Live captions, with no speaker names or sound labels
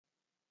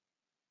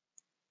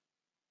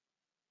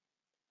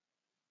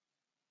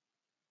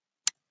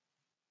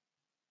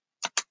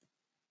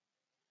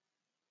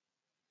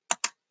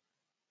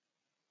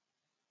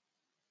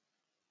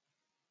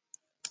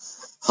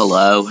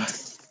Hello,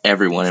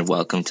 everyone, and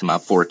welcome to my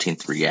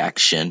 14th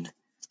reaction.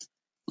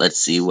 Let's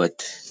see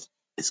what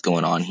is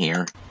going on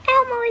here.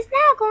 Elmo is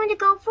now going to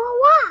go for a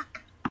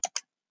walk.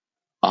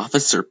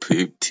 Officer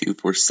Poop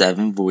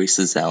 247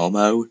 voices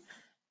Elmo.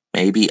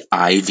 Maybe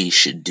Ivy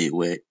should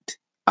do it.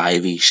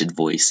 Ivy should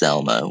voice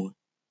Elmo.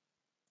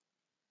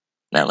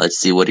 Now let's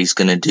see what he's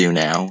gonna do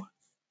now.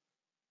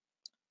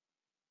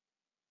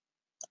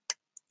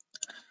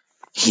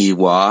 He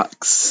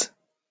walks,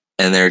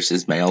 and there's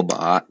his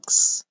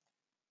mailbox.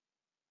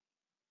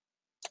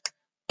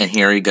 And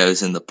here he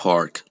goes in the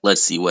park.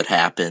 Let's see what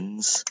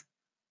happens.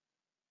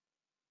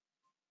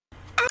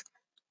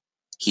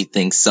 He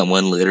thinks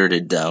someone littered a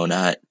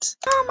donut.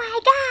 Oh my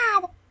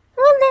god!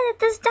 Who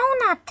littered this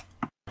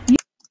donut?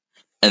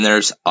 And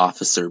there's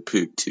Officer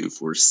Poop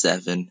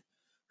 247,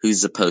 who's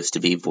supposed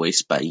to be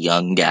voiced by a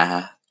young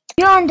guy.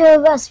 You're under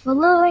arrest for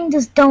littering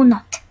this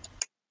donut.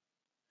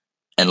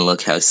 And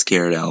look how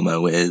scared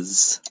Elmo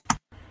is.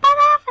 But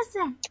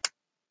officer!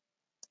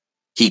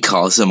 He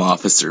calls him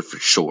Officer for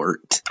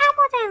short.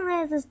 Elmo didn't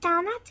litter this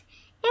donut.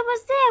 It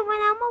was there when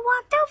Elmo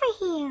walked over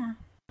here.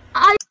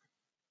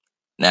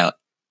 Now,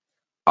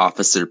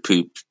 Officer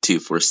Poop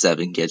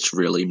 247 gets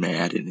really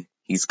mad and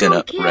he's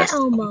gonna arrest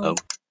Elmo.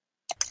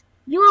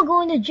 You are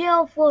going to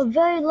jail for a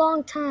very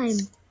long time.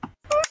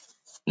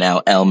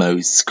 Now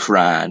Elmo's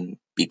crying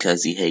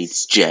because he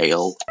hates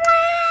jail.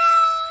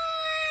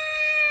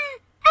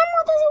 Elmo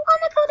doesn't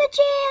want to go to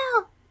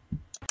jail.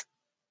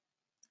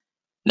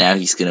 Now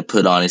he's gonna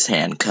put on his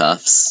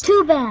handcuffs.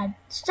 Too bad.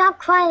 Stop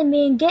crying at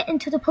me and get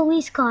into the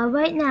police car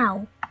right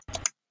now.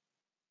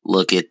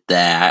 Look at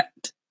that.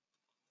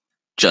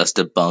 Just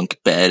a bunk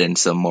bed and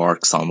some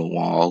marks on the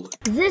wall.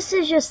 This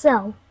is your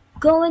cell.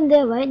 Go in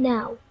there right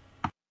now.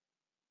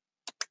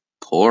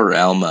 Poor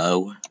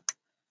Elmo.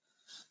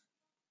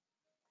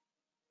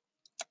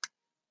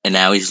 And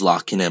now he's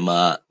locking him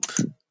up.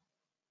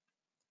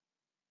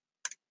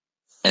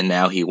 And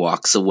now he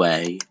walks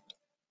away.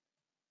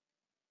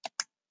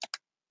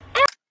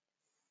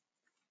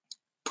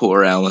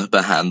 Poor Elmo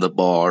behind the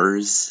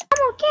bars.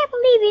 Elmo can't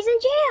believe he's in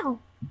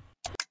jail.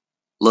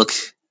 Look,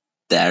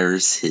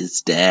 there's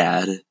his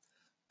dad.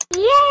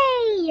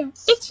 Yay!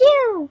 It's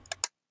you!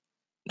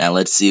 Now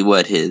let's see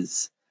what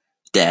his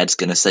dad's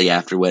gonna say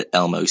after what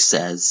Elmo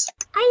says.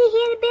 Are you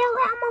here to bail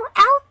Elmo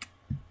out?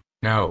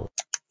 No,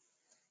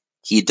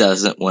 He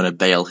doesn't want to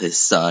bail his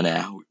son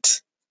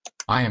out.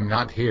 I am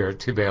not here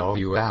to bail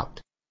you out.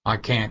 I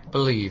can't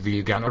believe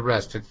you got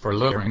arrested for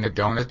littering a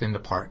donut in the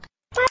park.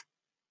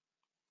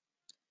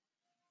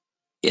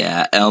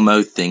 Yeah,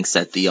 Elmo thinks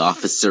that the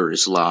officer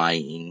is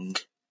lying.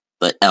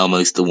 But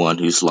Elmo's the one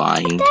who's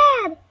lying.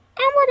 Dad!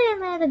 Elmo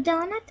didn't litter the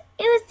donut.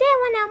 It was there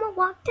when Elmo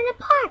walked in the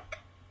park.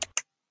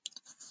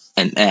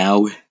 And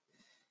now,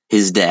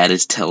 his dad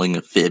is telling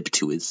a fib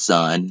to his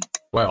son.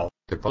 Well,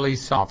 the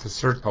police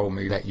officer told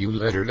me that you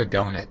littered a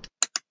donut.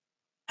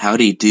 How'd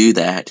he do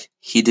that?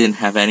 He didn't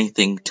have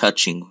anything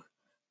touching,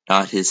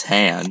 not his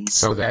hands.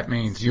 So that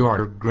means you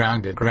are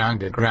grounded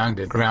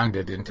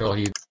until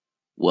you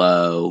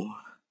Whoa.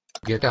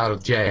 get out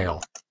of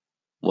jail.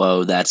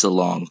 Whoa, that's a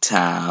long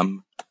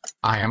time.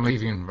 I am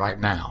leaving right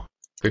now.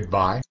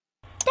 Goodbye.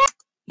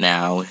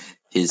 Now,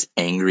 his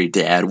angry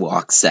dad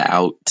walks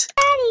out.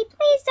 Daddy,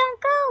 please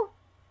don't go.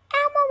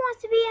 Elmo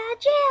wants to be out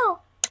of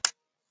jail.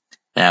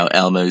 Now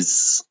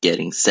Elmo's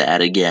getting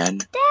sad again.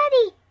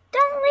 Daddy,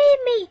 don't leave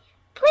me.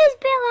 Please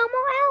bail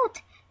Elmo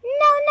out.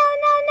 No.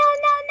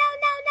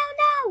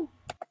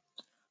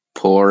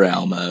 Poor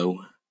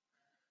Elmo.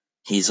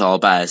 He's all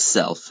by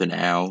himself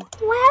now.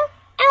 Well,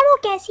 Elmo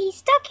guess he's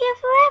stuck here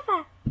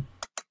forever.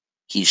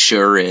 He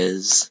sure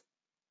is.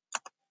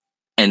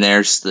 And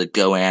there's the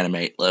Go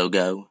Animate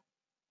logo.